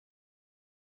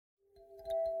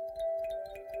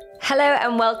Hello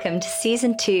and welcome to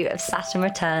Season 2 of Saturn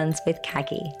Returns with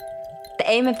Kagi. The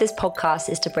aim of this podcast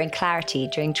is to bring clarity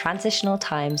during transitional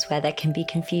times where there can be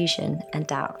confusion and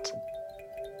doubt.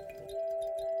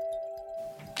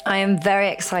 I am very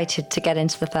excited to get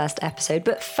into the first episode,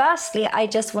 but firstly, I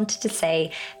just wanted to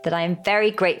say that I am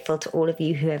very grateful to all of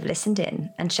you who have listened in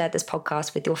and shared this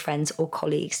podcast with your friends or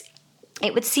colleagues.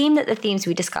 It would seem that the themes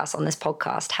we discuss on this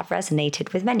podcast have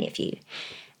resonated with many of you.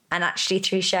 And actually,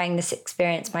 through sharing this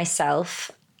experience myself,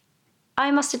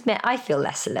 I must admit I feel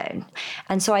less alone.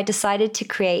 And so I decided to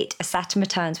create a Saturn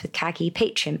Returns with Kagi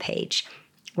Patreon page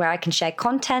where I can share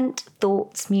content,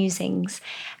 thoughts, musings,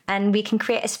 and we can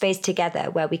create a space together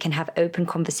where we can have open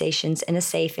conversations in a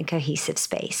safe and cohesive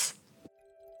space.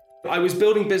 I was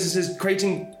building businesses,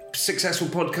 creating successful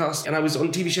podcasts, and I was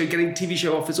on TV show, getting TV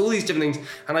show offers, all these different things,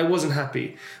 and I wasn't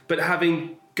happy. But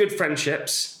having good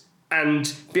friendships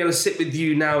and be able to sit with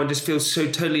you now and just feel so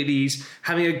totally at ease,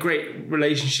 having a great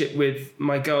relationship with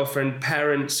my girlfriend,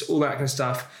 parents, all that kind of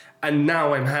stuff, and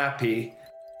now I'm happy.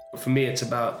 For me, it's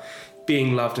about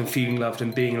being loved and feeling loved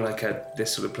and being like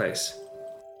this sort of place.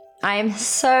 I am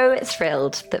so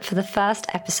thrilled that for the first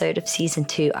episode of Season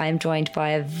 2, I am joined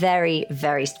by a very,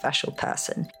 very special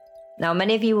person. Now,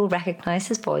 many of you will recognise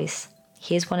his voice.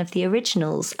 He is one of the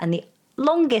originals and the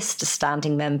longest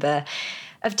standing member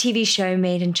of TV show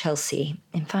Made in Chelsea.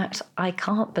 In fact, I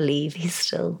can't believe he's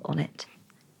still on it.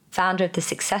 Founder of the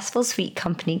successful sweet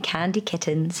company Candy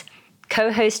Kittens,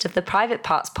 co-host of the Private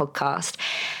Parts podcast,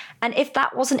 and if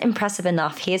that wasn't impressive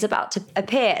enough, he is about to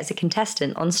appear as a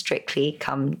contestant on Strictly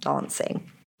Come Dancing.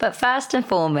 But first and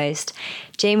foremost,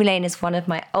 Jamie Lane is one of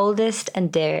my oldest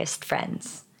and dearest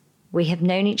friends. We have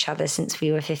known each other since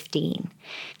we were 15.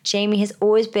 Jamie has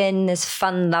always been this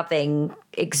fun-loving,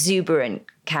 exuberant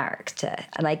character,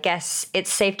 and I guess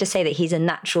it's safe to say that he's a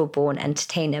natural-born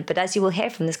entertainer. But as you will hear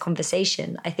from this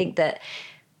conversation, I think that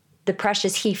the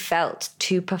pressures he felt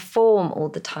to perform all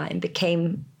the time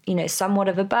became, somewhat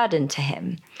of a burden to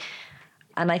him.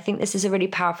 And I think this is a really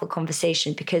powerful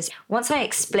conversation because once I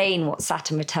explain what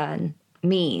Saturn Return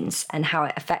means and how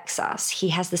it affects us, he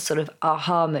has this sort of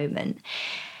aha moment.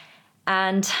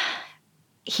 And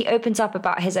he opens up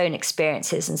about his own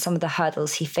experiences and some of the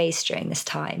hurdles he faced during this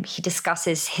time. He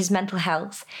discusses his mental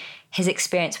health, his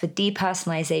experience with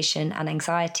depersonalization and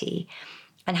anxiety,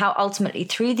 and how ultimately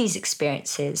through these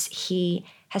experiences, he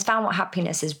has found what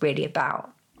happiness is really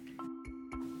about.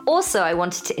 Also, I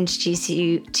wanted to introduce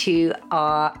you to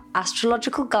our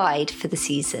astrological guide for the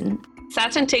season.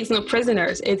 Saturn takes no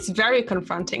prisoners. It's very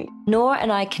confronting. Nora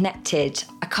and I connected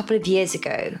a couple of years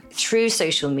ago through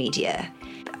social media.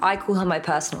 I call her my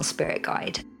personal spirit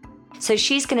guide. So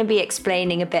she's going to be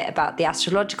explaining a bit about the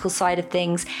astrological side of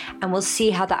things, and we'll see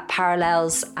how that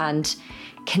parallels and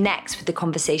connects with the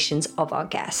conversations of our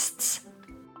guests.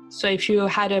 So if you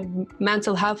had a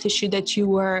mental health issue that you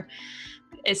were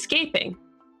escaping,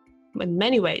 in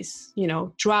many ways,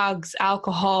 drugs,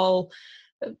 alcohol,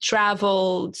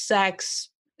 travel, sex,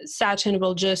 Saturn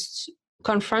will just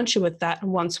confront you with that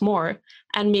once more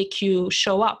and make you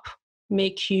show up,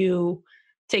 make you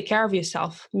take care of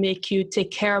yourself, make you take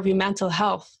care of your mental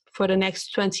health for the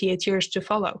next 28 years to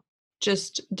follow.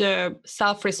 Just the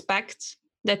self-respect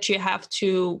that you have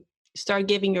to start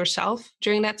giving yourself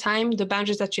during that time, the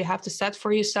boundaries that you have to set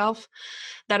for yourself,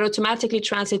 that automatically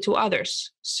translate to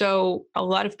others. So a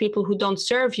lot of people who don't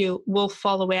serve you will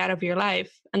fall away out of your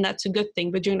life, and that's a good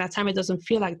thing. But during that time, it doesn't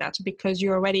feel like that because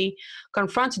you're already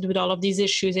confronted with all of these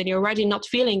issues and you're already not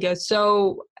feeling good.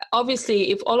 So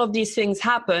obviously, if all of these things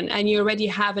happen and you already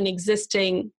have an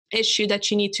existing issue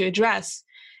that you need to address,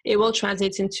 it will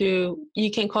translate into,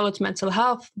 you can call it mental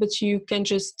health, but you can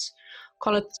just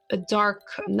call it a dark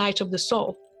night of the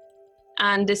soul.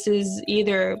 And this is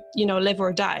either, live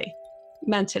or die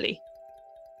mentally.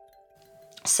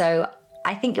 So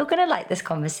I think you're going to like this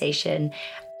conversation.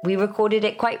 We recorded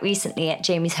it quite recently at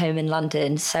Jamie's home in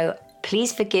London. So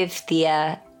please forgive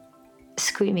the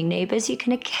screaming neighbours you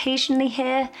can occasionally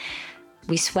hear.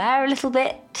 We swear a little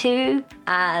bit too,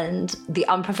 and the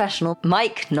unprofessional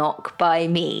mic knock by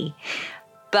me.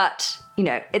 But,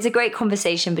 it's a great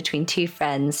conversation between two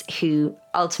friends who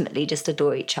ultimately just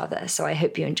adore each other. So I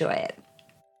hope you enjoy it.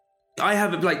 I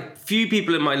have few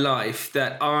people in my life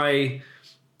that I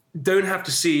don't have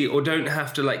to see or don't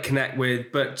have to connect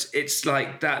with, but it's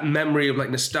that memory of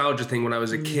nostalgia thing when I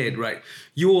was a kid, right?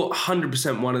 You're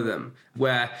 100% one of them,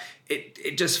 where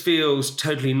it just feels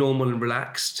totally normal and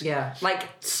relaxed. Yeah,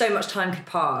 so much time could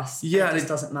pass. Yeah, and it just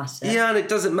doesn't matter. Yeah, and it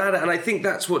doesn't matter. And I think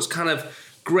that's what's kind of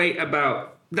great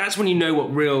about, that's when you know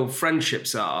what real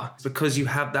friendships are, because you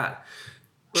have that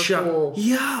Rapport.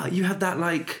 you have that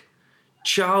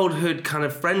childhood kind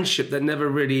of friendship that never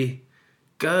really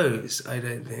goes, I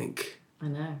don't think. I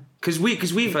know. Because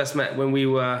we first met when we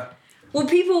were... Well,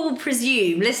 people will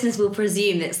presume, listeners will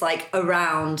presume it's like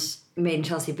around Made in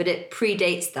Chelsea, but it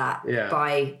predates that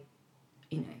by,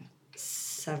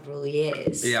 several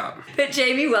years. Yeah. But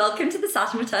Jamie, welcome to the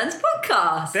Saturn Returns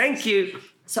podcast. Thank you.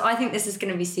 So I think this is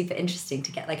going to be super interesting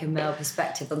to get like a male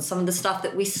perspective on some of the stuff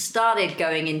that we started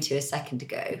going into a second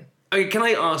ago. Okay, can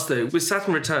I ask though, with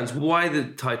Saturn Returns, why the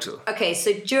title? Okay,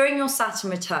 so during your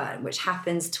Saturn return, which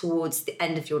happens towards the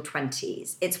end of your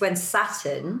 20s, it's when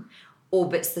Saturn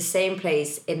orbits the same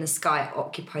place in the sky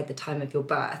occupied the time of your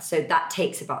birth. So that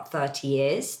takes about 30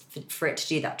 years for it to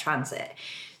do that transit.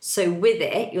 So with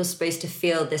it, you're supposed to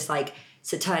feel this like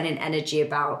Saturnian energy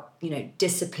about,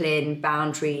 discipline,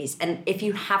 boundaries. And if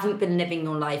you haven't been living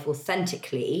your life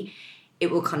authentically,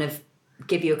 it will kind of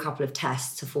give you a couple of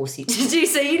tests to force you to do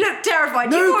so. You look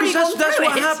terrified. No, because that's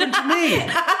what happened to me.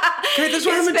 Okay, that's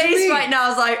what happened to me. Right now, I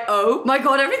was like, oh my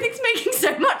God, everything's making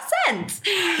so much sense.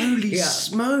 Holy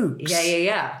smokes.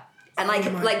 Yeah. And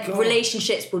like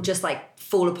relationships will just like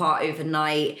fall apart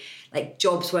overnight. Like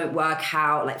jobs won't work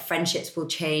out, like friendships will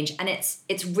change. And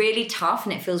it's really tough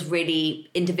and it feels really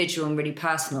individual and really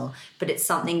personal, but it's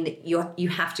something that you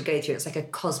have to go through. It's like a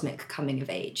cosmic coming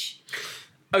of age.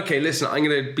 Okay, listen,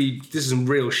 this is some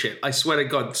real shit. I swear to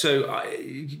God. So,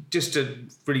 just to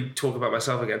really talk about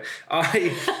myself again, Your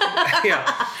favourite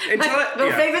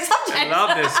subject. I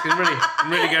love this.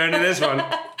 I'm really going into this one.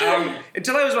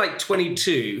 Until I was like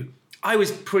 22, I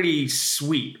was pretty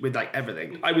sweet with like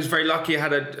everything. I was very lucky. I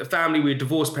had a family, we had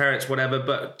divorced parents, whatever,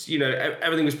 but,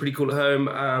 everything was pretty cool at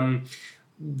home.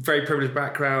 Very privileged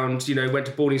background, went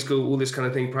to boarding school, all this kind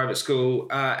of thing, private school.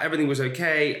 Everything was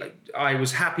okay. I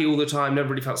was happy all the time, never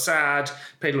really felt sad,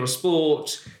 played a lot of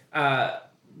sport,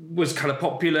 was kind of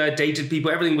popular, dated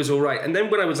people, everything was all right. And then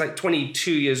when I was like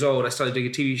 22 years old, I started doing a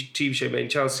TV show Made in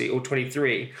Chelsea, or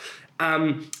 23.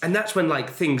 And that's when like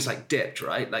things like dipped,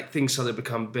 right? Like things started to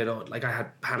become a bit odd. Like I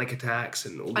had panic attacks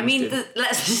and all this.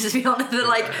 Let's just be honest,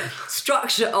 the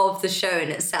structure of the show in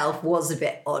itself was a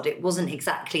bit odd. It wasn't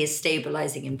exactly a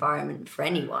stabilizing environment for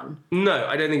anyone. No,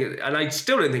 I don't think it, and I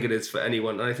still don't think it is for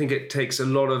anyone. And I think it takes a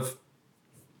lot of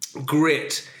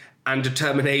grit and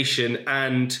determination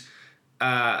and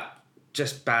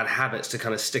just bad habits to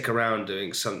kind of stick around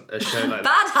doing a show like that.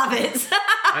 Bad habits?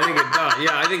 I think it does.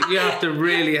 Yeah, I think you have to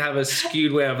really have a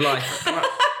skewed way of life. And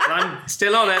I'm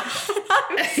still on it.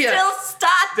 Still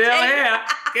starting. Still here.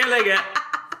 Killing it.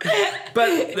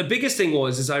 But the biggest thing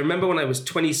is I remember when I was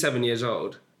 27 years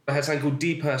old, I had something called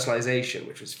depersonalization,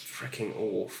 which was freaking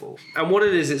awful. And what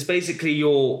it is, it's basically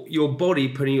your body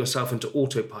putting yourself into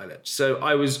autopilot. So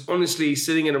I was honestly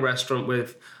sitting in a restaurant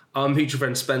with our mutual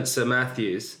friend Spencer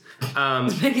Matthews.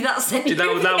 Maybe that sent me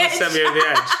over the edge. That would send me over the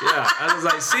edge, yeah. I was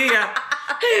like, see ya.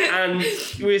 And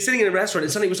we were sitting in a restaurant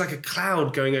and suddenly it was like a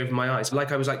cloud going over my eyes.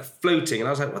 Like I was like floating and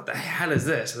I was like, what the hell is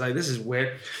this? I was like, this is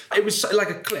weird. It was like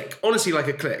a click, honestly like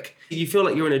a click. You feel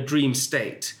like you're in a dream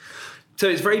state. So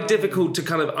it's very difficult to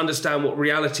kind of understand what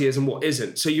reality is and what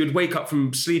isn't. So you'd wake up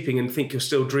from sleeping and think you're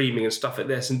still dreaming and stuff like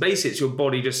this. And basically it's your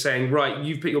body just saying, right,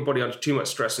 you've put your body under too much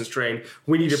stress and strain.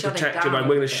 We need to protect your mind.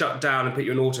 We're going to shut down and put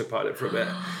you in autopilot for a bit.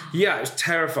 Yeah, it was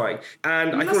terrifying.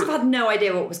 And I must have had no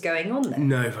idea what was going on then.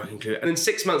 No fucking clue. And then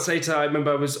 6 months later, I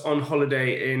remember I was on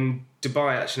holiday in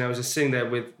Dubai, actually. And I was just sitting there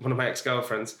with one of my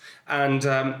ex-girlfriends. And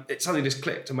it suddenly just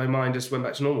clicked and my mind just went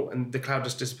back to normal. And the cloud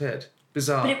just disappeared.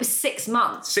 Bizarre. But it was 6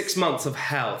 months. 6 months of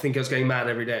hell. I think I was going mad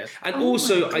every day. And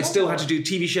also, I still had to do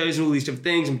TV shows and all these different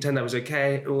things and pretend I was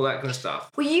okay and all that kind of stuff.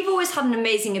 Well, you've always had an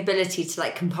amazing ability to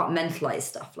compartmentalize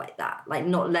stuff like that.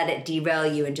 Not let it derail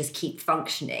you and just keep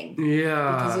functioning.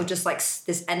 Yeah. Because you're just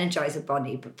this energizer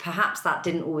bunny. But perhaps that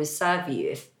didn't always serve you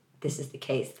if this is the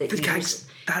case.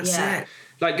 That's it.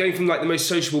 Going from the most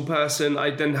sociable person,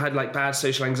 I then had bad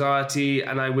social anxiety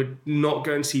and I would not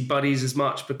go and see buddies as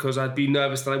much because I'd be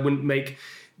nervous that I wouldn't make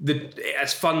it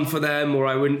as fun for them or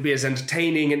I wouldn't be as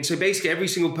entertaining. And so basically every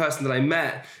single person that I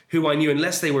met who I knew,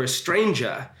 unless they were a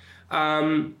stranger,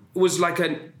 was like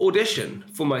an audition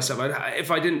for myself. If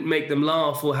I didn't make them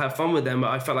laugh or have fun with them,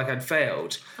 I felt like I'd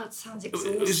failed. That sounds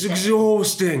exhausting. It was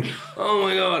exhausting. Oh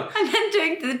my God. And then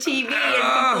doing the TV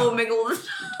and performing all the time.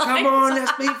 Come on,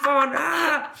 let's be fun.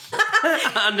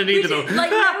 Underneath it all.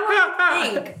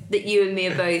 I think that you and me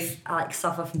are both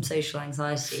suffer from social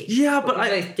anxiety. Yeah, but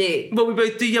we both do. Well, we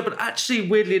both do, yeah. But actually,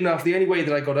 weirdly enough, the only way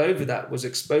that I got over that was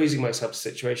exposing myself to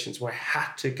situations where I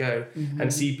had to go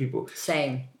and see people.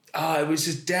 Same. It was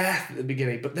just death at the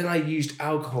beginning, but then I used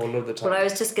alcohol all the time. Well, I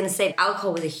was just going to say,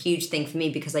 alcohol was a huge thing for me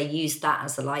because I used that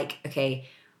as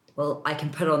well, I can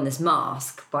put on this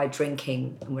mask by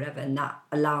drinking and whatever, and that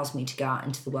allows me to go out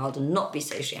into the world and not be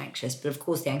socially anxious. But of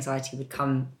course, the anxiety would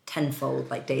come tenfold,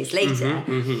 like days later.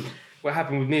 What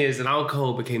happened with me is that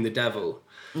alcohol became the devil.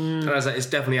 And I was like, it's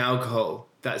definitely alcohol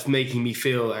that's making me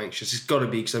feel anxious. It's got to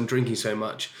be because I'm drinking so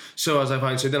much. So as I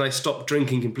find, so then I stopped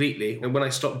drinking completely. And when I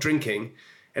stopped drinking,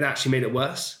 it actually made it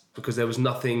worse because there was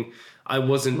nothing, I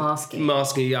wasn't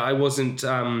masking. Yeah, I wasn't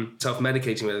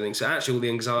self-medicating with anything. So actually all the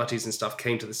anxieties and stuff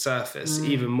came to the surface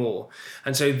even more.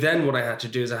 And so then what I had to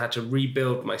do is I had to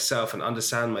rebuild myself and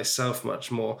understand myself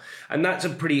much more. And that's a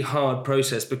pretty hard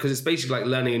process because it's basically like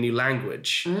learning a new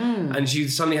language. And you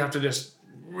suddenly have to just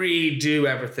redo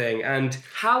everything. And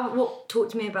talk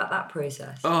to me about that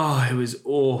process. Oh, it was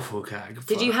awful, Kag.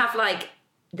 Did you have like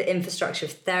the infrastructure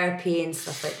of therapy and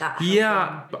stuff like that?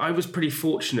 Yeah, I was pretty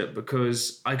fortunate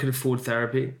because I could afford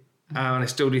therapy. And I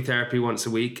still do therapy once a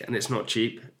week, and it's not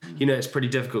cheap. You know, it's pretty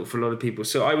difficult for a lot of people.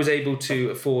 So I was able to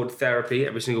afford therapy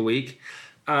every single week.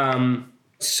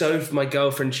 Soph, my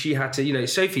girlfriend, she had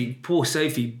to, poor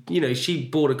Sophie, she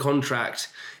bought a contract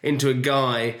into a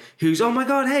guy who's, oh my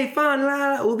God, hey, fun, la,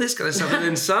 la, all this kind of stuff. And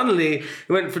then suddenly it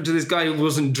went from to this guy who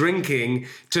wasn't drinking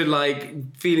to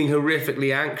like feeling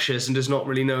horrifically anxious and just not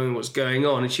really knowing what's going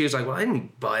on. And she was like, well, I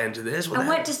didn't buy into this. And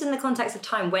when, just in the context of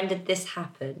time, when did this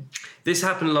happen? This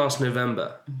happened last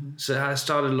November. So it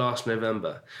started last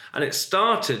November. And it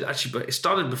started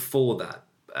before that,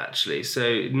 actually.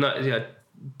 So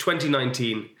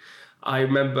 2019, I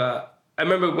remember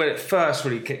when it first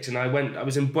really kicked in. I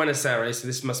was in Buenos Aires, so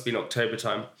this must be in October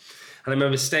time. And I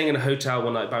remember staying in a hotel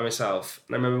one night by myself.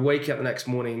 And I remember waking up the next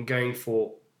morning and going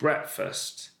for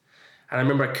breakfast. And I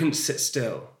remember I couldn't sit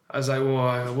still. I was like,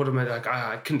 well, what am I like?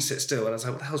 I couldn't sit still. And I was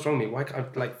like, what the hell's wrong with me? Why can't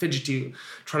I like fidgety,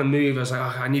 trying to move? I was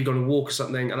like, I need to go on a walk or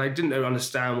something. And I didn't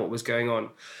understand what was going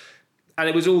on. And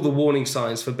it was all the warning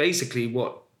signs for basically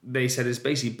what they said is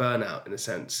basically burnout in a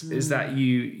sense, is that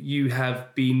you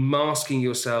have been masking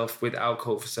yourself with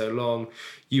alcohol for so long.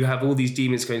 You have all these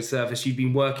demons going to surface. You've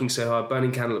been working so hard,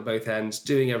 burning candle at both ends,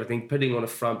 doing everything, putting on a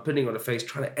front, putting on a face,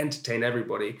 trying to entertain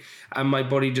everybody. And my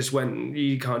body just went,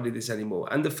 you can't do this anymore.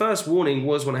 And the first warning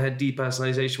was when I had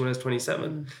depersonalization when I was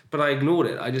 27, but I ignored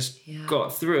it. I just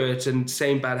got through it and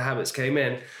same bad habits came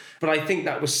in. But I think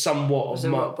that was somewhat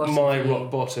of my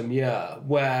rock bottom,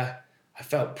 where I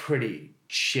felt pretty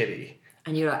shitty.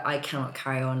 And you're like, I cannot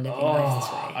carry on living life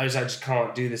this way. I just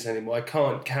can't do this anymore. I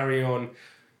can't carry on,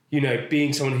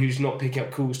 being someone who's not picking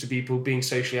up calls to people, being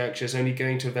socially anxious, only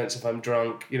going to events if I'm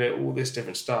drunk, all this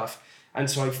different stuff. And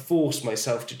so I forced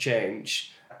myself to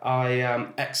change. I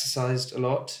exercised a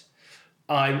lot.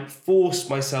 I forced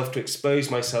myself to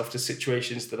expose myself to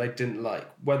situations that I didn't like,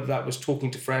 whether that was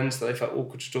talking to friends that I felt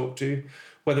awkward to talk to,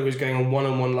 whether it was going on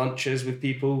one-on-one lunches with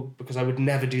people, because I would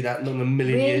never do that, not in a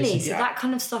million years. Really? So that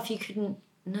kind of stuff you couldn't...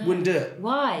 No. Wouldn't do it.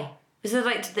 Why? Was it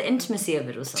like the intimacy of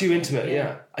it or something? Too intimate,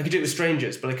 yeah. I could do it with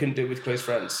strangers, but I couldn't do it with close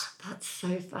friends. That's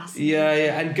so fascinating.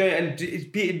 Yeah.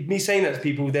 And me saying that to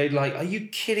people, they'd like, are you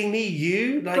kidding me?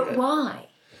 You? Like, but why?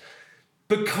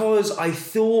 Because I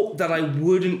thought that I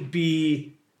wouldn't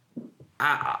be...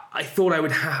 I thought I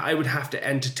would have to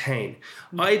entertain.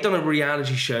 I had done a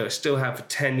reality show, I still have for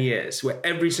 10 years, where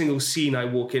every single scene I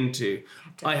walk into,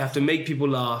 I have to make people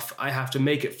laugh, I have to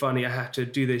make it funny, I have to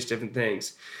do those different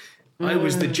things. I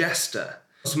was the jester.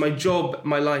 So my job,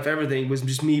 my life, everything was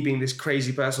just me being this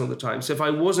crazy person all the time. So if I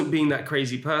wasn't being that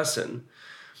crazy person,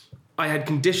 I had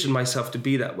conditioned myself to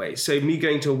be that way. So me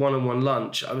going to a one-on-one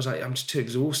lunch, I was like, I'm just too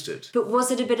exhausted. But was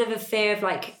it a bit of a fear of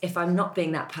like, if I'm not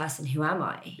being that person, who am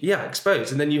I? Yeah,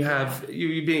 exposed. And then you have,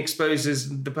 you being exposed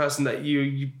as the person that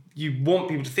you want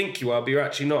people to think you are, but you're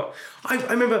actually not. I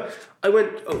remember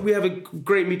we have a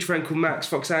great mutual friend called Max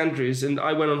Fox Andrews, and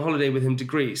I went on holiday with him to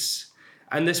Greece.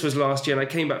 And this was last year, and I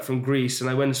came back from Greece, and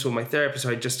I went and saw my therapist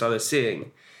who I just started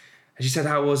seeing. And she said,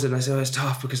 how was it? And I said, it was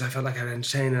tough because I felt like I had to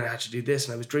entertain and I had to do this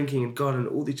and I was drinking and God and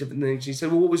all these different things. She said,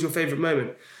 well, what was your favourite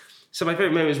moment? So my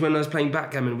favourite moment was when I was playing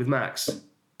backgammon with Max,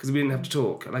 because we didn't have to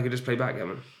talk and I could just play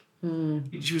backgammon.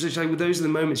 She was like, well, those are the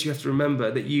moments you have to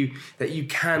remember, that you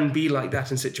can be like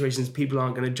that in situations people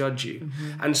aren't going to judge you.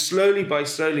 And slowly by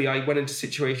slowly, I went into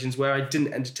situations where I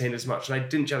didn't entertain as much and I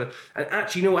didn't judge. And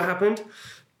actually, you know what happened?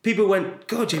 People went,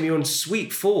 God, Jamie, you're on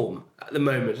sweet form at the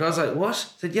moment. And I was like, what?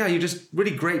 I said, yeah, you're just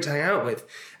really great to hang out with.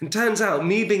 And turns out,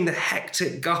 me being the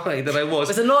hectic guy that I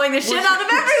was annoying the shit out of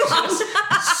everyone.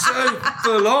 So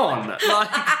full on. Like,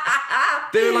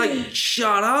 they were like,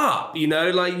 shut up,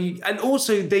 and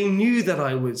also they knew that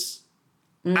I was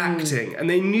acting and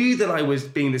they knew that I was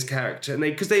being this character. And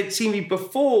because they'd seen me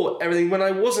before everything when I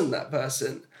wasn't that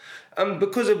person.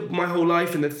 because of my whole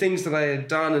life and the things that I had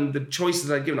done and the choices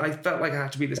that I'd given, I felt like I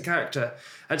had to be this character.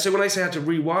 And so when I say I had to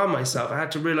rewire myself, I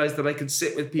had to realize that I could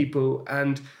sit with people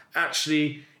and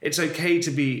actually it's okay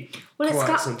to be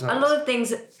quiet sometimes. A lot of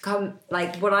things that come,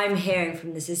 like what I'm hearing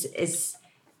from this is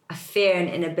a fear and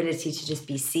inability to just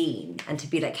be seen and to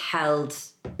be like held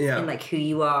in like who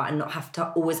you are and not have to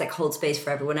always like hold space for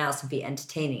everyone else and be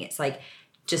entertaining. It's like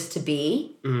just to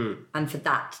be and for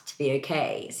that to be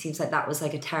okay. It seems like that was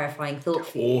like a terrifying thought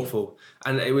for you. Awful.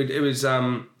 And it was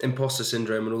imposter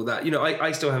syndrome and all that. You know,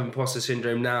 I still have imposter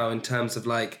syndrome now in terms of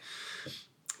like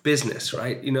business,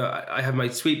 right? You know, I have my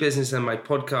sweet business and my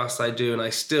podcast I do, and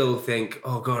I still think,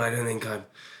 oh God, I don't think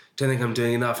I'm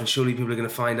doing enough, and surely people are going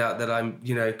to find out that I'm,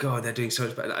 you know, God, they're doing so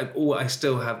much better. I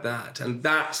still have that, and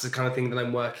that's the kind of thing that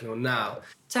I'm working on now.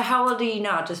 So how old are you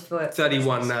now, just for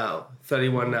 31 now,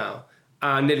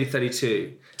 nearly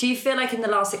 32. Do you feel like in the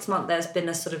last 6 months there's been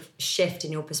a sort of shift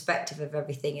in your perspective of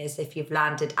everything, as if you've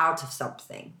landed out of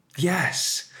something?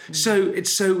 Yes. So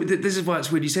this is why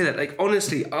it's weird you say that. Like,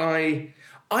 honestly,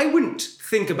 I wouldn't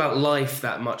think about life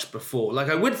that much before. Like,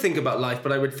 I would think about life,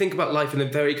 but I would think about life in a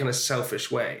very kind of selfish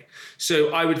way. So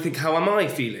I would think, how am I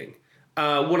feeling?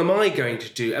 What am I going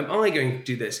to do? Am I going to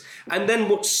do this? And then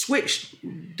what switched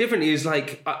differently is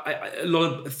like a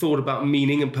lot of thought about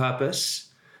meaning and purpose.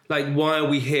 Like, why are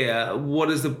we here?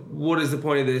 What is the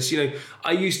point of this? You know,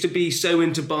 I used to be so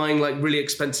into buying like really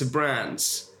expensive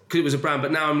brands because it was a brand,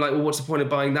 but now I'm like, well, what's the point of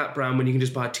buying that brand when you can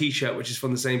just buy a t-shirt which is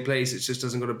from the same place? It just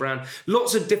doesn't got a brand.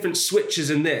 Lots of different switches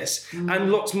in this,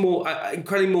 and lots more,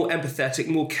 incredibly more empathetic,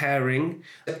 more caring.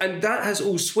 And that has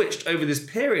all switched over this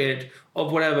period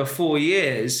of whatever, 4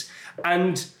 years.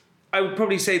 And I would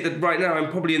probably say that right now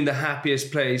I'm probably in the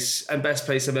happiest place and best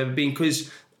place I've ever been, because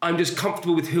I'm just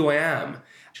comfortable with who I am.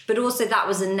 But also that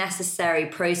was a necessary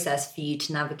process for you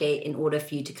to navigate in order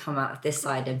for you to come out of this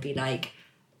side and be like,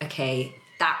 okay,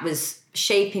 that was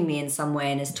shaping me in some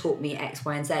way and has taught me X,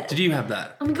 Y, and Z. Did you have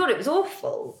that? Oh my God, it was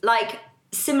awful. Like,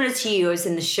 similar to you, I was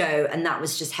in the show and that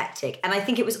was just hectic. And I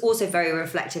think it was also very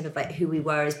reflective of like who we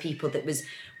were as people.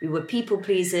 We were people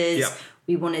pleasers. Yeah.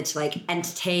 We wanted to like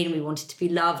entertain. We wanted to be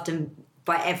loved and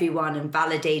by everyone and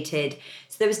validated.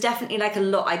 So there was definitely like a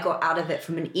lot I got out of it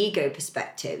from an ego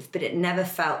perspective, but it never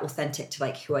felt authentic to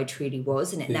like who I truly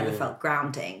was, and it never felt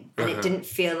grounding. And it didn't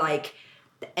feel like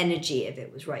the energy of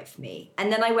it was right for me.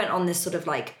 And then I went on this sort of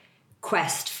like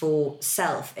quest for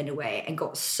self in a way and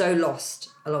got so lost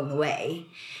along the way.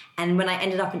 And when I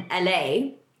ended up in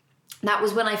LA, that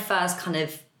was when I first kind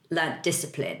of learnt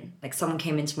discipline. Like, someone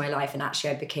came into my life and actually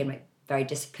I became like very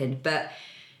disciplined. But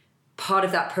part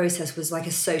of that process was like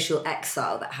a social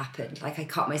exile that happened. Like, I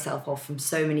cut myself off from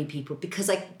so many people because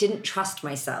I didn't trust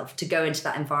myself to go into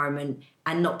that environment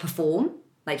and not perform,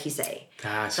 like you say.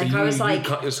 So like, you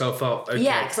cut yourself off. Okay.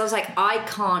 Yeah, because I was like, I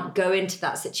can't go into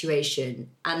that situation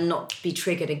and not be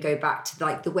triggered and go back to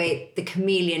like the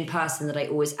chameleon person that I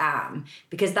always am,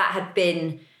 because that had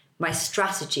been my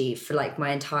strategy for like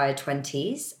my entire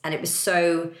 20s, and it was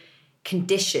so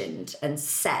conditioned and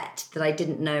set that I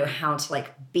didn't know how to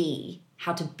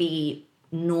be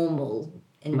normal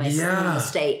in my normal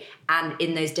state and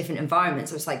in those different environments.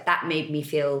 It was like, that made me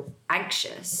feel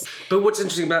anxious. But what's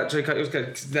interesting about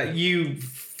that you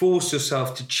forced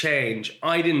yourself to change.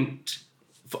 I didn't.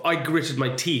 I gritted my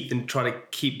teeth and tried to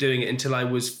keep doing it until I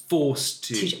was forced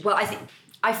to. Well, I think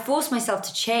I forced myself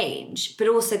to change, but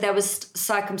also there was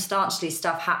circumstantially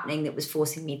stuff happening that was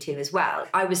forcing me to as well.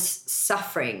 I was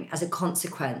suffering as a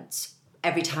consequence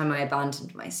every time I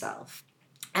abandoned myself.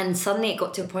 And suddenly it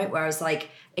got to a point where I was like,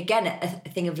 again, a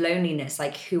thing of loneliness,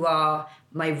 like, who are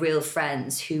my real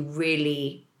friends who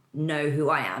really know who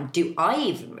I am? Do I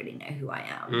even really know who I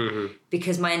am? Mm-hmm.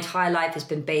 Because my entire life has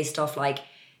been based off like,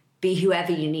 be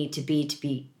whoever you need to be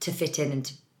to fit in and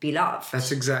to be loved.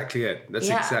 That's exactly it.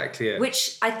 Exactly it.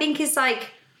 Which I think is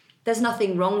like, there's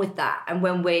nothing wrong with that. And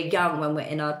when we're young, when we're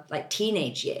in our like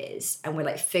teenage years and we're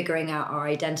like figuring out our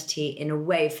identity in a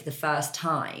way for the first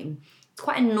time, it's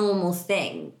quite a normal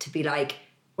thing to be like,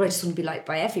 well, I just want to be liked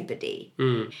by everybody.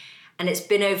 Mm. And it's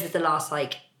been over the last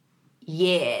like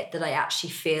year that I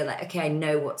actually feel like, okay, I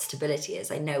know what stability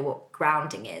is. I know what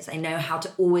grounding is. I know how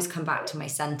to always come back to my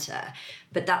center.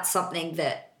 But that's something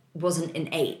that wasn't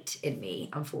innate in me,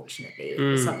 unfortunately. It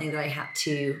was something that I had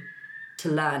to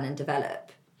learn and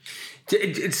develop.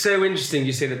 It's so interesting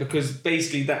you say that, because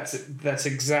basically that's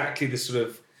exactly the sort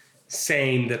of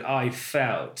same that I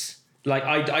felt Like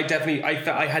I definitely,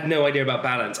 I had no idea about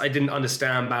balance. I didn't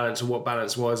understand balance or what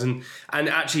balance was. And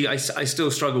actually I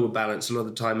still struggle with balance a lot of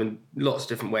the time in lots of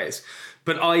different ways.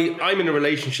 But I'm in a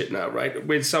relationship now, right,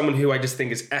 with someone who I just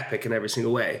think is epic in every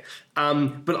single way.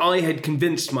 But I had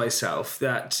convinced myself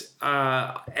that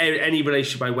any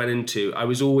relationship I went into, I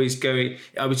was just going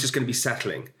to be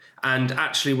settling. And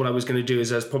actually what I was going to do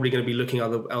is I was probably going to be looking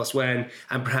elsewhere,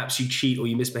 and perhaps you cheat or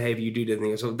you misbehave, or you do different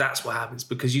things. So that's what happens,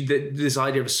 because this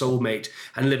idea of a soulmate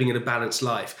and living in a balanced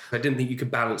life, I didn't think you could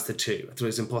balance the two. I thought it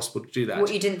was impossible to do that.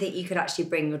 What, you didn't think you could actually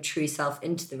bring your true self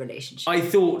into the relationship? I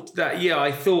thought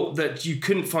that you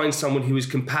couldn't find someone who was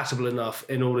compatible enough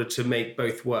in order to make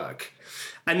both work.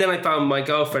 And then I found my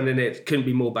girlfriend, and it couldn't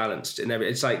be more balanced in every.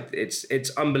 It's like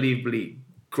it's unbelievably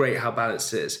great how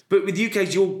balanced it is. But with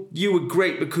UK's, you were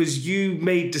great because you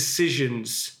made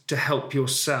decisions to help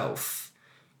yourself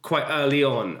quite early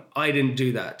on. I didn't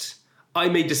do that. I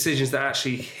made decisions that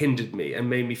actually hindered me and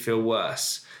made me feel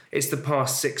worse. It's the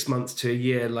past 6 months to a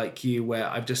year, like you, where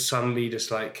I've just suddenly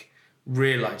just like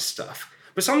realised stuff.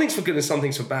 But some things for good and some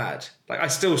things for bad. Like I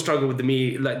still struggle with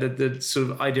the sort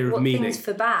of idea of meaning. What things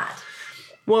for bad?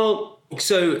 Well,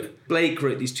 so Blake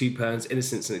wrote these 2 poems,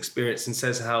 Innocence and Experience, and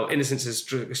says how innocence is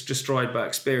destroyed by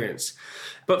experience.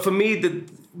 But for me,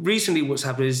 recently what's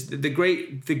happened is the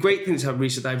great thing that's happened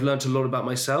recently, I've learned a lot about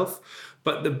myself.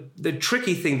 But the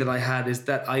tricky thing that I had is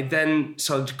that I then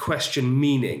started to question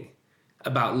meaning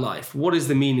about life. What is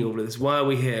the meaning of all of this? Why are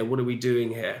we here? What are we doing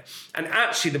here? And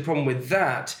actually the problem with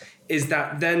that is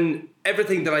that then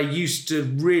everything that I used to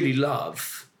really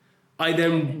love, I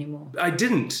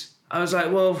didn't. I was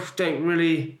like, well, don't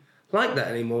really like that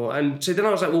anymore. And so then I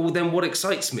was like, well, then what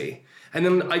excites me? And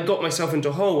then I got myself into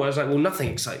a hole where I was like, well, nothing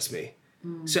excites me.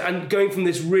 So, and going from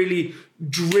this really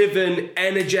driven,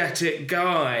 energetic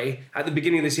guy at the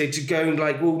beginning of this year to going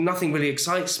like, well, nothing really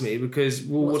excites me because,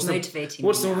 well, what's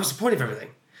the point of everything?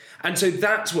 And so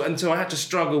so I had to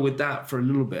struggle with that for a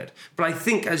little bit. But I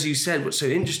think, as you said, what's so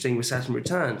interesting with Saturn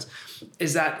Returns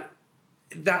is that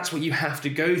that's what you have to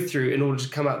go through in order to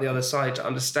come out the other side to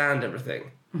understand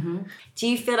everything. Mm-hmm. Do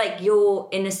you feel like your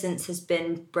innocence has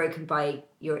been broken by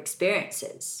your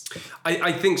experiences?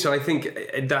 I think so. I think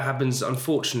that happens,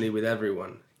 unfortunately, with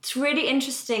everyone. It's really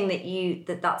interesting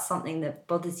that's something that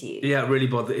bothers you. Yeah,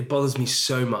 it bothers me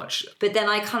so much. But then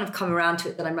I kind of come around to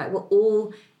it that I'm like, well,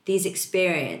 all these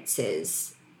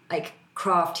experiences like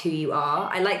craft who you are.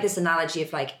 I like this analogy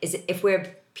of like, if we're a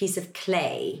piece of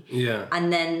clay,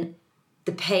 and then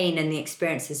the pain and the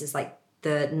experiences is like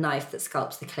the knife that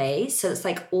sculpts the clay. So it's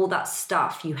like all that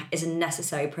stuff is a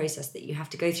necessary process that you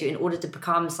have to go through in order to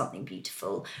become something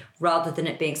beautiful, rather than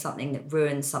it being something that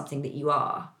ruins something that you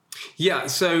are. Yeah,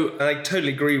 so I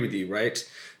totally agree with you, right?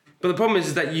 But the problem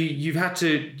is that you've had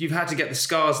to get the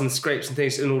scars and the scrapes and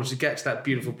things in order to get to that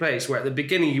beautiful place where at the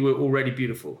beginning you were already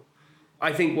beautiful.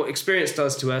 I think what experience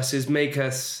does to us is make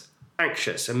us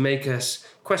anxious and make us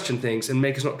question things and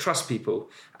make us not trust people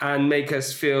and make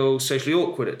us feel socially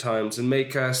awkward at times and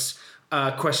make us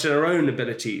question our own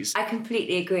abilities. I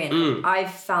completely agree. And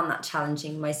I've found that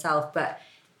challenging myself, but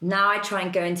now I try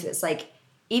and go into it. It's like,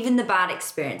 even the bad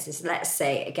experiences, let's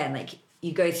say, again, like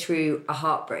you go through a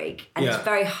heartbreak and it's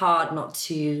very hard not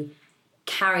to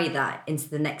carry that into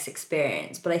the next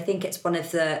experience. But I think it's one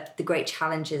of the great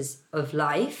challenges of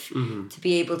life to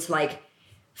be able to like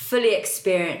fully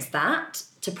experience that,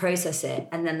 to process it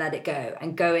and then let it go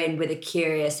and go in with a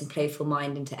curious and playful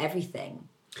mind into everything.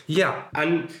 Yeah.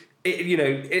 And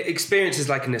experience is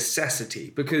like a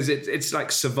necessity because it's like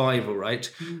survival,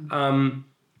 right?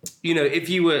 If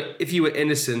you were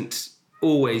innocent,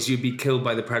 always you'd be killed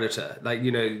by the predator. Like,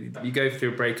 you go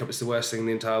through a breakup, it's the worst thing in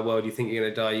the entire world. You think you're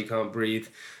going to die, you can't breathe.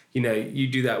 You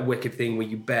do that wicked thing where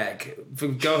you beg. For a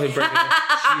girl who broke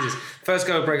Jesus. First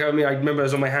girl who broke up with me, I remember I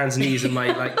was on my hands and knees and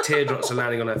my like teardrops are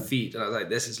landing on her feet. And I was like,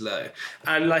 this is low.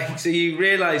 And like, so you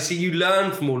realise, you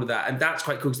learn from all of that. And that's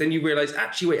quite cool. Because then you realise,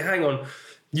 actually, wait, hang on.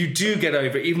 You do get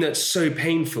over it, even though it's so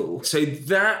painful. So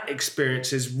that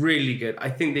experience is really good. I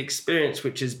think the experience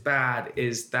which is bad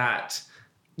is that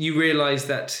you realise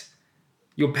that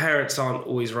your parents aren't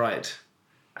always right.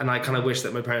 And I kind of wish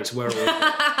that my parents were always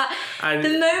right. And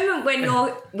the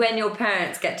moment when your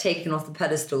parents get taken off the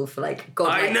pedestal for like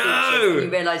godlike creatures, you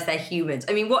realise they're humans.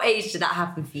 I mean, what age did that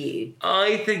happen for you?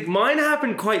 I think mine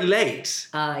happened quite late.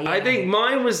 I think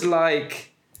mine was like...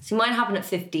 So mine happened at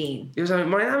 15. Mine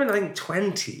happened, I think,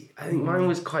 20. I think mine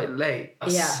was quite late.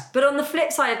 Yeah. But on the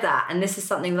flip side of that, and this is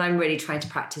something that I'm really trying to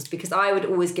practice, because I would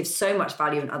always give so much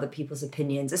value in other people's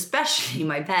opinions, especially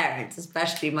my parents,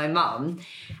 especially my mum,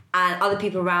 and other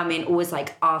people around me, and always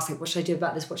like ask, like, what should I do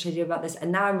about this? What should I do about this?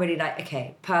 And now I'm really like,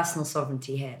 okay, personal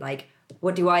sovereignty here. Like,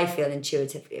 what do I feel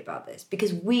intuitively about this?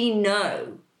 Because we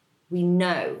know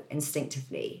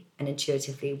instinctively and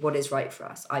intuitively what is right for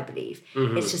us, I believe.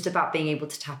 It's just about being able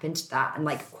to tap into that and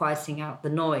like quieting out the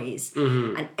noise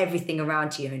and everything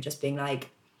around you and just being like,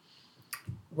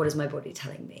 what is my body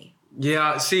telling me?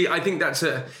 Yeah, see, I think that's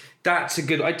a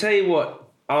good... I tell you what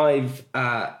I've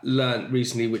learned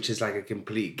recently, which is like a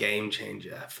complete game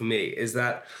changer for me, is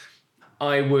that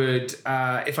I would,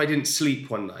 if I didn't sleep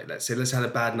one night, let's had a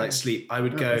bad night's sleep, I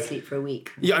would go... sleep for a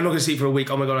week. Yeah, I'm not going to sleep for a week.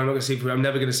 Oh my God, I'm not going to sleep for a week. I'm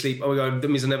never going to sleep. Oh my God, that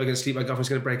means I'm never going to sleep. My girlfriend's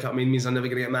going to break up. It means I'm never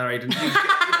going to get married. And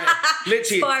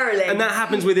literally... Spiraling. And that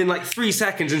happens within like 3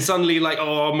 seconds and suddenly like,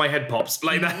 oh, my head pops.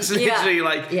 Like that's literally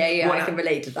like... Yeah, I can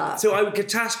relate to that. So I would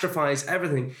catastrophize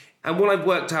everything. And what I've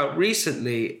worked out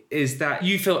recently is that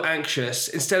you feel anxious.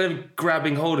 Instead of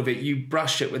grabbing hold of it, you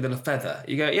brush it with a feather.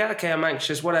 You go, yeah, okay, I'm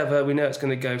anxious, whatever. We know it's going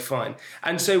to go fine.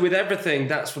 And so with everything,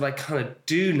 that's what I kind of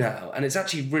do now. And it's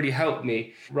actually really helped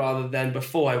me rather than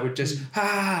before I would just,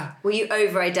 Well, you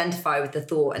over-identify with the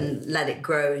thought and let it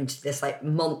grow into this like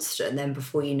monster. And then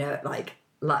before you know it, like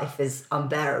life is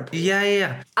unbearable.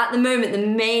 Yeah. At the moment, the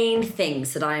main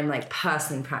things that I am like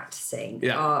personally practicing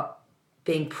are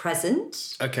being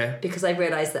present. Okay. Because I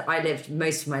realised that I lived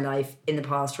most of my life in the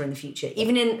past or in the future.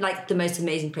 Even in like the most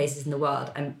amazing places in the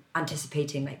world, I'm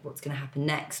anticipating like what's going to happen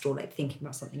next or like thinking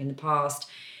about something in the past.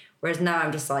 Whereas now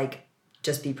I'm just like,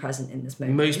 just be present in this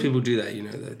moment. Most people do that, you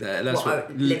know. That's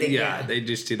what living. Yeah, they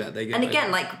just do that. They get. And again,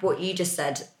 like what you just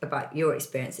said about your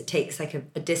experience, it takes like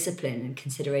a discipline and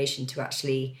consideration to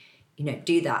actually, you know,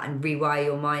 do that and rewire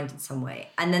your mind in some way.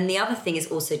 And then the other thing is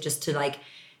also just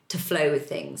to flow with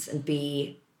things and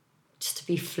to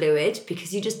be fluid,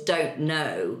 because you just don't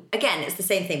know. Again, it's the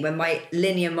same thing when my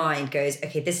linear mind goes,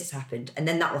 okay, this has happened and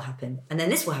then that will happen and then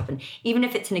this will happen. Even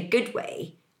if it's in a good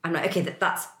way, I'm like, okay,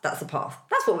 that's the path.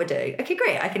 That's what we're doing. Okay,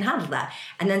 great, I can handle that.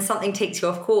 And then something takes you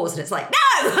off course and it's like,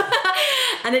 no!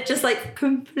 And it just like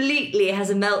completely has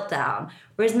a meltdown.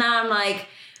 Whereas now I'm like,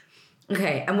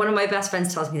 okay, and one of my best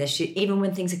friends tells me this, even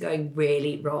when things are going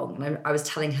really wrong, and I was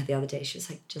telling her the other day, she was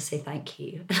like, just say thank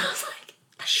you. And I was like...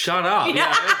 Shut up.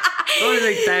 Yeah. Don't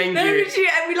say thank you.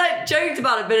 And we like joked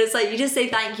about it, but it's like, you just say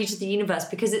thank you to the universe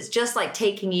because it's just like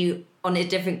taking you on a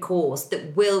different course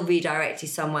that will redirect you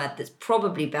somewhere that's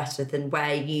probably better than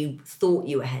where you thought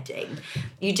you were heading.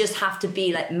 You just have to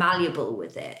be like malleable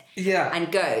with it and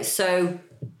go. So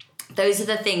those are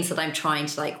the things that I'm trying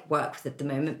to like work with at the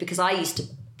moment, because I used to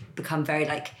become very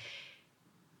like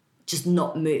just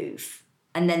not move,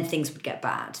 and then things would get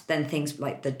bad. Then things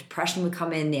like the depression would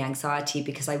come in, the anxiety,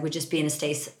 because I would just be in a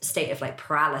state of like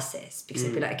paralysis, because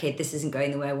I'd be like, okay, this isn't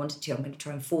going the way I wanted to, I'm going to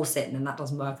try and force it, and then that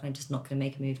doesn't work and I'm just not going to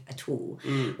make a move at all.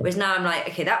 Whereas now I'm like,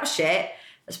 okay, that was shit,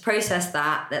 let's process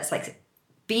that, let's like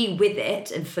be with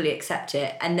it and fully accept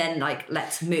it, and then like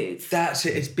let's move. That's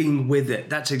it, it's being with it.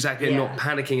 That's exactly it, not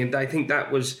panicking. And I think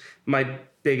that was my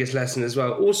biggest lesson as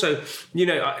well. Also, you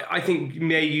know, I think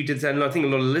maybe you did that, and I think a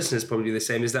lot of listeners probably do the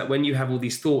same, is that when you have all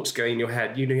these thoughts going in your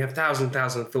head, you know, you have thousands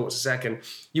of thoughts a second,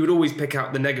 you would always pick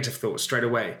out the negative thoughts straight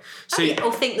away. So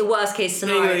or think the worst case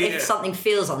scenario if something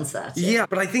feels uncertain. Yeah,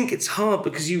 but I think it's hard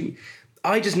because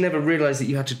I just never realised that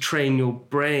you had to train your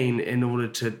brain in order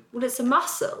to... Well, it's a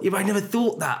muscle. Yeah, but I never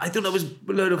thought that. I thought that was a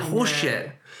load of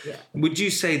horseshit. Yeah. Would you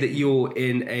say that you're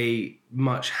in a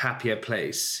much happier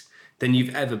place than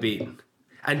you've ever been?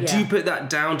 And do you put that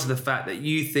down to the fact that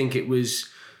you think it was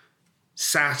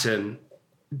Saturn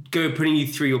putting you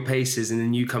through your paces and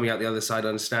then you coming out the other side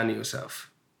understanding yourself?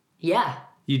 Yeah.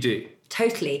 You do?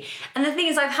 Totally. And the thing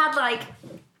is, I've had like...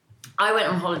 I went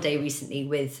on holiday recently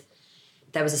with...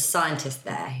 There was a scientist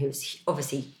there who was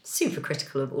obviously super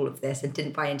critical of all of this and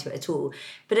didn't buy into it at all.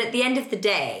 But at the end of the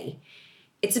day,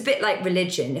 it's a bit like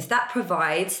religion. If that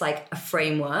provides like a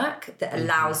framework that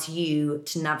allows you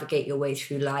to navigate your way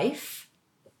through life,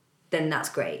 then that's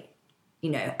great, you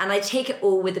know. And I take it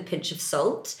all with a pinch of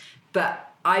salt,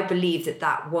 but I believe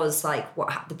that was like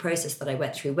the process that I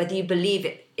went through. Whether you believe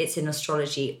it's in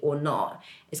astrology or not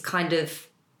is kind of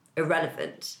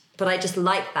irrelevant. But I just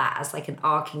like that as like an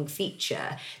arcing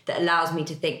feature that allows me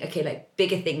to think, okay, like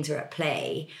bigger things are at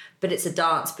play, but it's a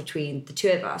dance between the two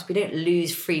of us. We don't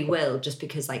lose free will just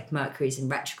because like Mercury's in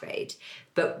retrograde,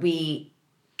 but we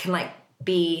can like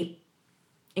be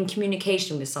in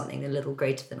communication with something a little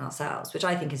greater than ourselves, which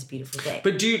I think is a beautiful thing.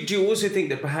 But do you also think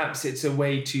that perhaps it's a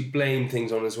way to blame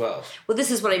things on as well? Well, this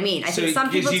is what I mean. I think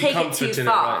some people take it too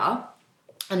far,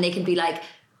 and they can be like,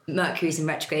 Mercury's in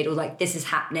retrograde, or like, this is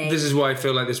happening. This is why I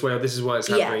feel like this way, or this is why it's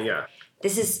happening, yeah.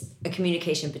 this is a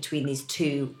communication between these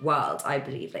two worlds, I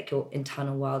believe, like your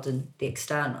internal world and the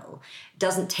external. It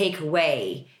doesn't take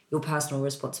away your personal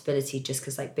responsibility just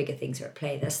because like bigger things are at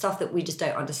play. There's stuff that we just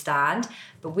don't understand,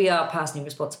 but we are personally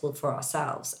responsible for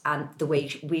ourselves and the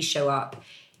way we show up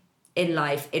in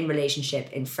life, in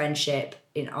relationship, in friendship,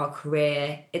 in our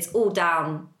career. It's all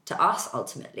down to us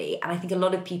ultimately. And I think a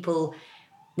lot of people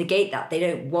negate that. They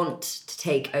don't want to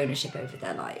take ownership over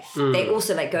their life. They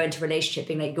also like go into a relationship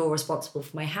being like, you're responsible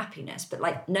for my happiness, but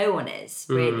like no one is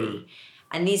really.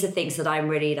 And these are things that I'm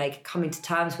really like coming to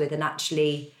terms with and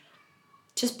actually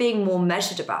just being more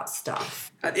measured about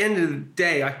stuff. At the end of the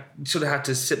day, I sort of had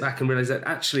to sit back and realise that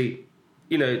actually,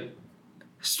 you know,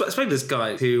 I spoke to this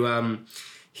guy who,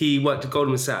 he worked at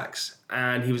Goldman Sachs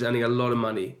and he was earning a lot of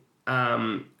money.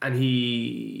 And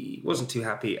he wasn't too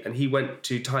happy. And he went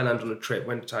to Thailand on a trip,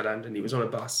 and he was on a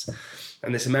bus.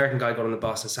 And this American guy got on the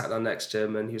bus and sat down next to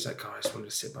him. And he was like, God, I just wanted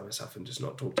to sit by myself and just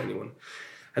not talk to anyone.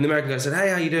 And the American guy said, hey,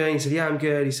 how you doing? He said, yeah, I'm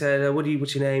good. He said,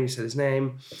 what's your name? He said his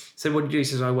name. He said, what do you do? He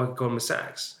says, I work at Goldman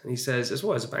Sachs. And he says, as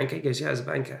what, as a banker? He goes, yeah, as a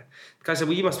banker. The guy said,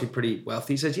 well, you must be pretty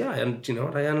wealthy. He says, yeah, and you know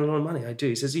what? I earn a lot of money. I do.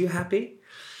 He says, are you happy?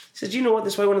 He says, you know what?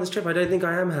 This way I went on this trip. I don't think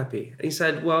I am happy. And he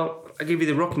said, well, I give you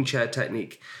the rocking chair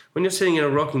technique. When you're sitting in a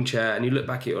rocking chair and you look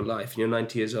back at your life and you're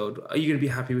 90 years old, are you going to be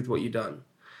happy with what you've done?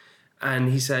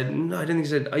 And he said, no, I don't think. He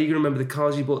said, are you going to remember the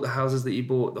cars you bought, the houses that you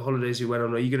bought, the holidays you went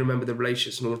on? Are you going to remember the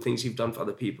relationships and all the things you've done for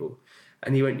other people?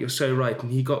 And he went, you're so right.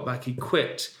 And he got back, he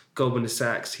quit Goldman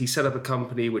Sachs. He set up a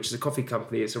company, which is a coffee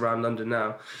company. It's around London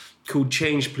now, called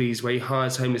Change Please, where he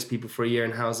hires homeless people for a year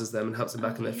and houses them and helps them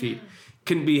back on their feet.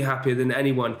 Couldn't be happier than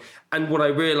anyone. And what I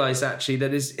realized actually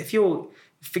that is, if you're,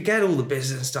 forget all the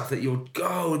business and stuff that you're,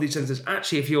 these sentences.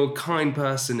 Actually, if you're a kind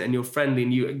person and you're friendly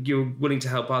and you're willing to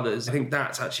help others, I think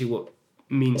that's actually what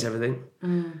means everything.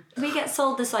 We get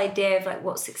sold this idea of like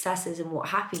what success is and what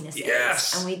happiness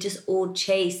is. And we just all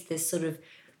chase this sort of,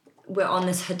 we're on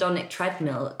this hedonic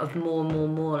treadmill of more and more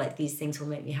and more, like these things will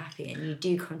make me happy. And you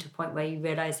do come to a point where you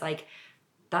realize like,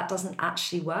 that doesn't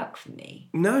actually work for me.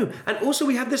 No. And also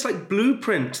we have this like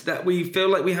blueprint that we feel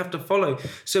like we have to follow.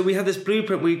 So we have this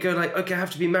blueprint where you go like, okay, I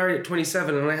have to be married at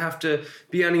 27 and I have to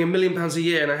be earning £1 million a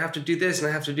year and I have to do this and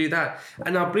I have to do that.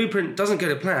 And our blueprint doesn't go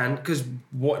to plan because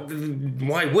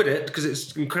why would it? Because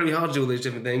it's incredibly hard to do all those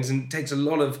different things and it takes a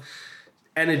lot of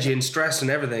energy and stress and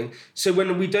everything. So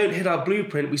when we don't hit our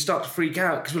blueprint, we start to freak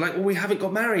out because we're like, well, we haven't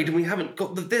got married and we haven't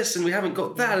got this and we haven't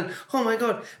got that. And oh my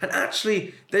God. And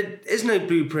actually, there is no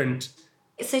blueprint.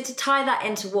 So to tie that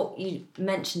into what you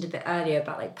mentioned a bit earlier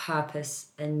about like purpose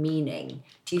and meaning,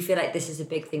 do you feel like this is a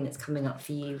big thing that's coming up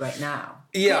for you right now?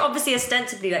 Yeah. Obviously,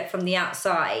 ostensibly, like from the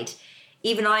outside,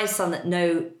 even I, as someone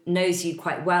that knows you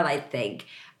quite well, I think,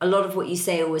 a lot of what you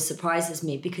say always surprises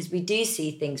me because we do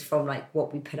see things from like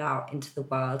what we put out into the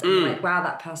world. And like, wow,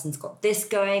 that person's got this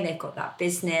going, they've got that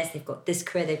business, they've got this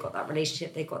career, they've got that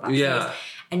relationship, they've got that place.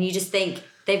 And you just think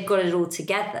they've got it all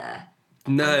together.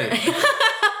 No.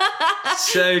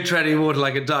 So treading water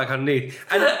like a duck underneath.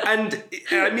 And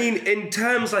I mean, in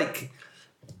terms like,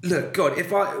 look, God,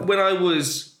 when I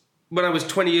was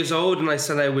 20 years old and I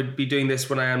said I would be doing this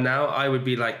when I am now, I would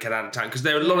be like, get out of town. Because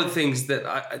there are a lot of things that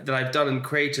I've done and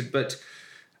created, but...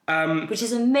 which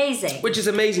is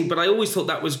amazing. But I always thought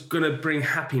that was going to bring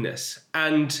happiness.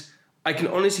 And I can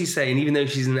honestly say, and even though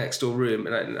she's in the next door room,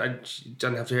 and I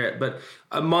don't have to hear it, but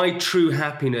my true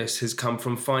happiness has come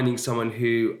from finding someone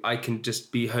who I can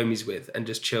just be homies with and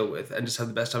just chill with and just have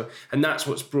the best time. And that's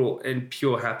what's brought in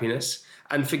pure happiness.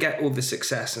 And forget all the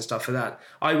success and stuff for that.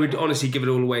 I would honestly give it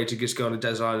all away to just go on a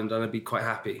desert island and I'd be quite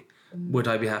happy. Would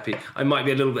I be happy? I might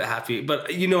be a little bit happy,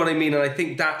 but you know what I mean? And I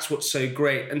think that's what's so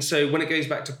great. And so when it goes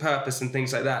back to purpose and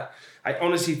things like that, I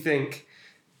honestly think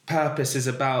purpose is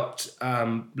about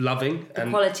loving. The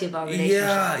quality of our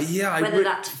relationships. Yeah. Whether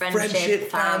that's friendship,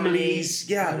 families.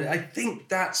 Yeah, I think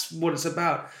that's what it's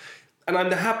about. And I'm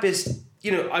the happiest,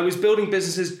 I was building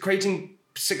businesses, creating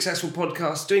successful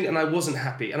podcasts, doing it, and I wasn't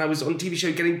happy. And I was on TV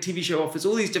show, getting TV show offers,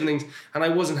 all these different things, and I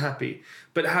wasn't happy.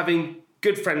 But having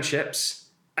good friendships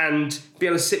and be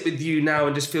able to sit with you now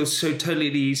and just feel so totally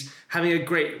at ease, having a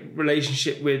great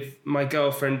relationship with my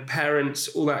girlfriend, parents,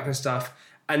 all that kind of stuff,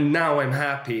 and now I'm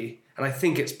happy. And I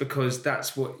think it's because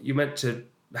that's what you're meant to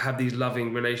have, these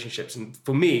loving relationships. And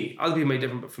for me, other people may be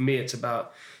different, but for me, it's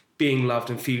about being loved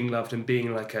and feeling loved and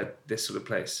being like this sort of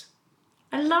place.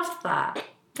 I love that.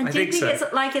 And do you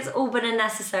think it's all been a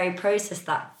necessary process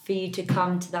that for you to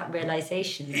come to that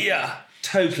realization? Yeah,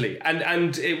 totally.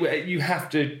 And you have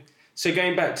to. So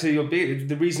going back to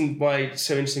the reason why it's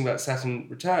so interesting about Saturn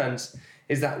Returns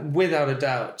is that without a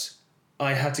doubt,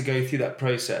 I had to go through that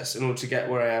process in order to get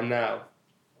where I am now.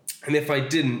 And if I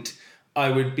didn't, I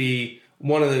would be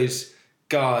one of those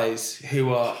guys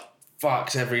who are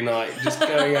fucked every night, just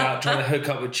going out trying to hook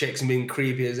up with chicks and being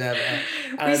creepy as ever.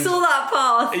 We saw that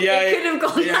path. It could have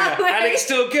gone that way. And it's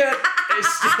still good.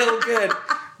 It's still good.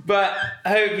 But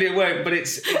hopefully it won't. But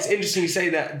it's interesting you say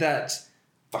that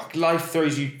fuck, life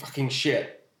throws you fucking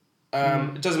shit.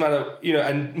 It doesn't matter,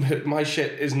 and my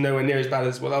shit is nowhere near as bad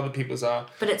as what other people's are.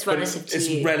 But it's relative to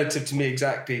you. It's relative to me,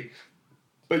 exactly.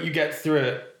 But you get through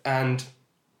it, and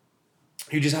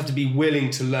you just have to be willing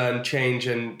to learn, change,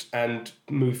 and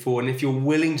move forward. And if you're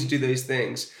willing to do those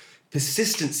things,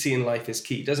 persistency in life is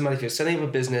key. It doesn't matter if you're setting up a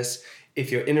business, if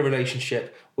you're in a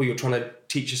relationship, or you're trying to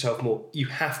teach yourself more. You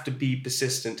have to be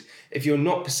persistent. If you're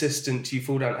not persistent, you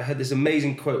fall down. I heard this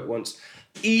amazing quote once.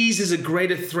 Ease is a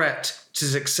greater threat to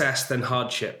success than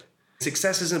hardship.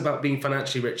 Success isn't about being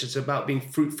financially rich. It's about being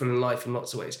fruitful in life in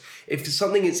lots of ways. If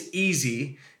something is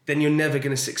easy, then you're never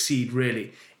going to succeed,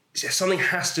 really. Something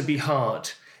has to be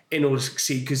hard in order to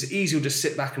succeed, because easy will just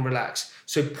sit back and relax.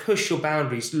 So push your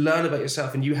boundaries, learn about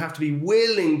yourself, and you have to be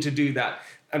willing to do that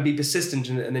and be persistent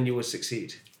in it, and then you will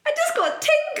succeed. I just got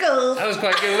tingles. That was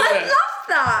quite good, wasn't it? I love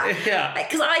that. Yeah.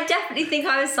 Because I definitely think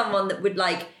I was someone that would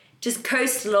just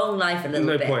coast along life a little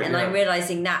bit. Point, and I'm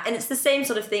realising that. And it's the same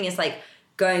sort of thing as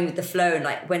going with the flow, and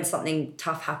when something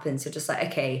tough happens, you're just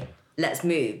okay, let's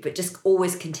move, but just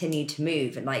always continue to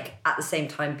move and at the same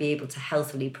time be able to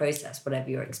healthily process whatever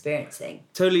you're experiencing.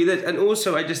 Totally. And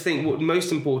also I just think what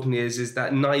most important is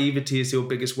that naivety is your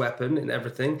biggest weapon in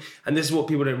everything. And this is what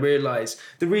people don't realise.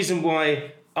 The reason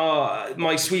why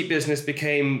my sweet business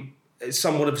became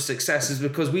somewhat of a success is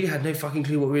because we had no fucking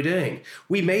clue what we were doing.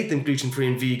 We made them gluten-free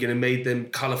and vegan and made them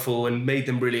colourful and made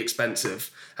them really expensive.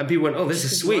 And people went, oh, this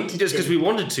is sweet, just because we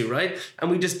wanted to, right?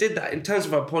 And we just did that. In terms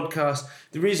of our podcast,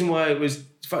 the reason why it was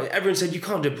funny, everyone said, you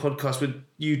can't do a podcast with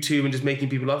YouTube and just making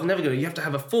people laugh. I'm never going to. You have to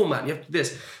have a format. You have to do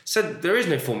this. So there is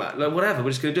no format. Whatever,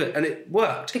 we're just going to do it. And it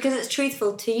worked. Because it's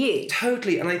truthful to you.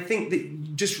 Totally. And I think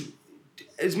that just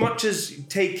as much as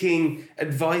taking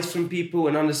advice from people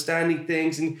and understanding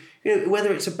things, and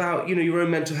whether it's about your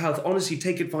own mental health, honestly,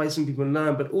 take advice from people and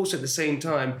learn, but also at the same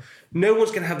time, no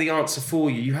one's going to have the answer for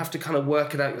you. You have to kind of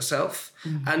work it out yourself.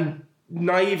 Mm-hmm. And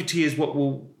naivety is what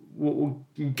will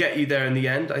get you there in the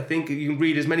end. I think you can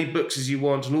read as many books as you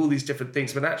want and all these different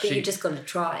things, but actually, you just got to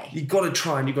try. You got to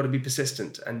try, and you got to be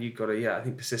persistent, and you got to. I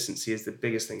think persistency is the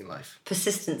biggest thing in life.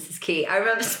 Persistence is key. I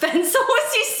remember Spencer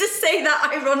always used to say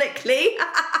that ironically.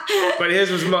 But his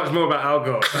was much more about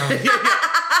alcohol.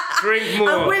 Drink more.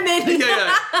 And women.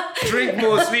 Drink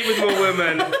more, sleep with more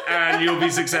women, and you'll be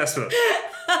successful.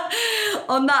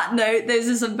 On that note, those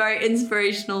are some very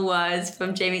inspirational words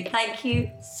from Jamie. Thank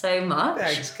you so much.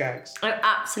 Thanks, Gags. I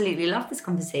absolutely love this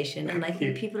conversation, and I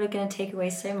think people are going to take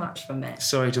away so much from it.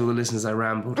 Sorry to all the listeners, I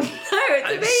rambled. No, it's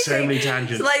amazing. So many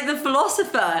tangents. It's like the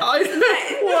philosopher. I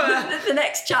know. What? The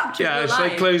next chapter of your life.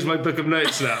 Should I close my book of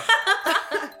notes now?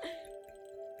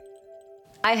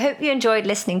 I hope you enjoyed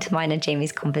listening to mine and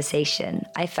Jamie's conversation.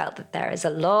 I felt that there is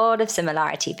a lot of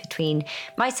similarity between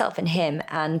myself and him,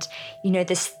 and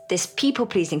this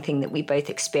people-pleasing thing that we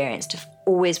both experienced of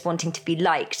always wanting to be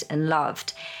liked and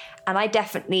loved. And I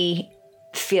definitely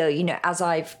feel, as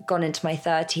I've gone into my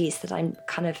 30s, that I'm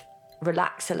kind of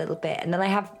relax a little bit, and then I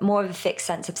have more of a fixed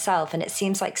sense of self, and it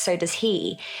seems like so does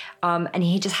he, and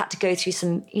he just had to go through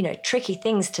some tricky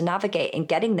things to navigate in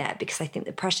getting there, because I think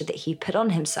the pressure that he put on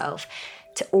himself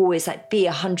to always be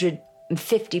 150%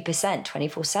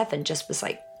 24/7 just was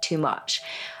too much.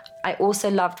 I also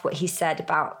loved what he said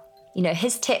about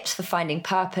his tips for finding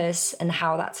purpose, and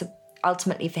how that's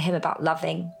ultimately for him about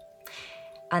loving,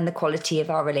 and the quality of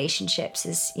our relationships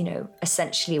is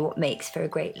essentially what makes for a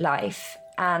great life.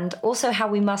 And also how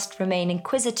we must remain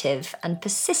inquisitive and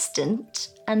persistent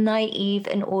and naive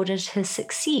in order to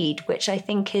succeed, which I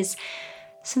think is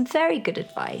some very good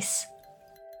advice.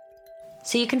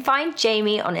 So you can find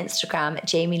Jamie on Instagram at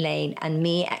Jamie Lane and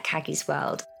me at Kaggy's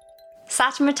World.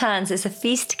 Saturn Returns is a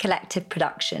Feast Collective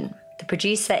production. The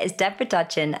producer is Deborah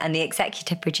Dudgeon and the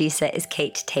executive producer is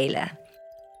Kate Taylor.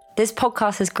 This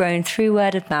podcast has grown through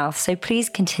word of mouth, so please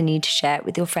continue to share it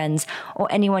with your friends or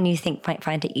anyone you think might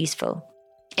find it useful.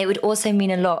 It would also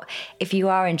mean a lot if you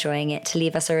are enjoying it to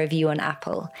leave us a review on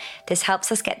Apple. This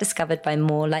helps us get discovered by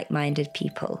more like-minded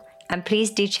people. And please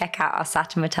do check out our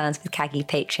Saturn Returns with Kaggy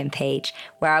Patreon page,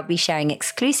 where I'll be sharing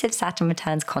exclusive Saturn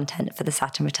Returns content for the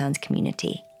Saturn Returns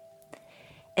community.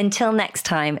 Until next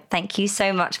time, thank you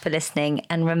so much for listening,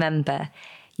 and remember,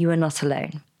 you are not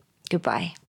alone.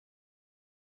 Goodbye.